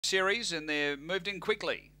series, and they're moved in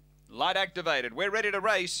quickly. Light activated. We're ready to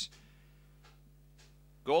race.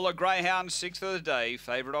 Gawler Greyhound, 6th of the day,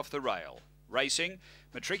 favourite off the rail. Racing.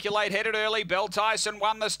 Matriculate headed early. Bell Tyson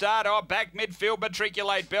won the start. Oh, back midfield,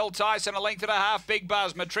 Matriculate. Bell Tyson, a length and a half. Big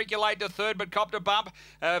Buzz. Matriculate to third, but copped a bump.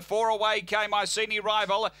 4 away came Iceni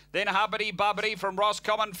Rival. Then Hubbity Bubbity from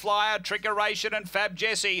Roscommon Flyer, Trickeration and Fab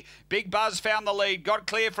Jesse. Big Buzz found the lead. Got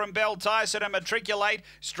clear from Bell Tyson and Matriculate.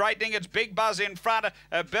 Straightening, it's Big Buzz in front.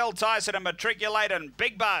 Bell Tyson and Matriculate, and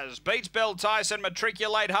Big Buzz beats Bell Tyson,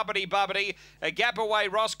 Matriculate, Hubbity Bubbity. A gap away,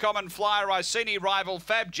 Roscommon Flyer, Iceni Rival,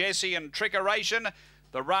 Fab Jesse and Trickeration.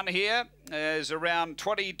 The run here is around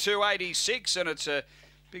 22.86, and it's a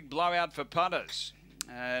big blowout for punters.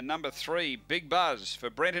 Number 3, Big Buzz for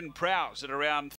Brenton Prowse at around